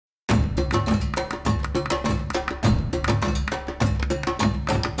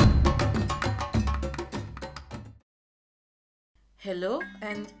Hello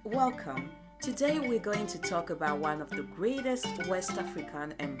and welcome. Today we're going to talk about one of the greatest West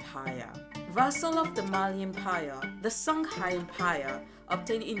African empire. Vassal of the Mali Empire, the Songhai Empire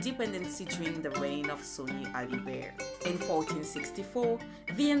obtained independence during the reign of Songhai Alibert. In 1464,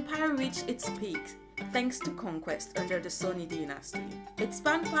 the empire reached its peak thanks to conquest under the Songhai dynasty. It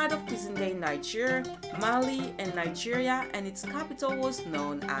spanned part of present-day Niger, Mali, and Nigeria, and its capital was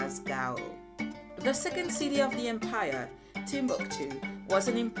known as Gao. The second city of the empire, Timbuktu, was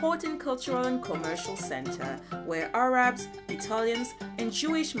an important cultural and commercial center where Arabs, Italians, and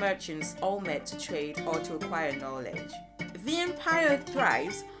Jewish merchants all met to trade or to acquire knowledge. The empire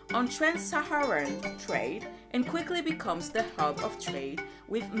thrives on trans-Saharan trade and quickly becomes the hub of trade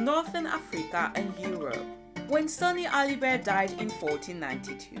with Northern Africa and Europe. When Songhai Alibert died in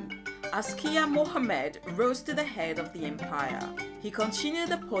 1492, Askia Mohammed rose to the head of the empire. He continued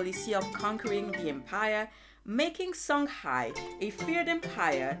the policy of conquering the empire, making Songhai a feared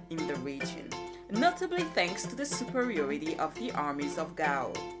empire in the region, notably thanks to the superiority of the armies of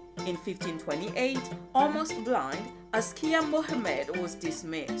Gao. In 1528, almost blind, Askia Mohammed was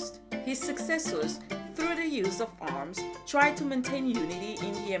dismissed. His successors, through the use of arms, tried to maintain unity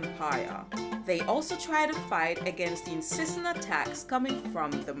in the empire. They also tried to fight against the incessant attacks coming from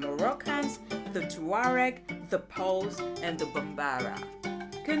the Moroccans, the Tuareg, the Poles, and the Bambara.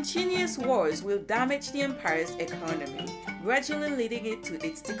 Continuous wars will damage the empire's economy, gradually leading it to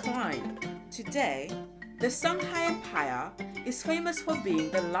its decline. Today, the Songhai Empire is famous for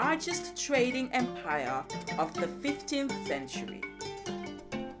being the largest trading empire of the 15th century.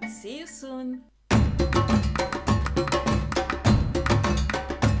 See you soon!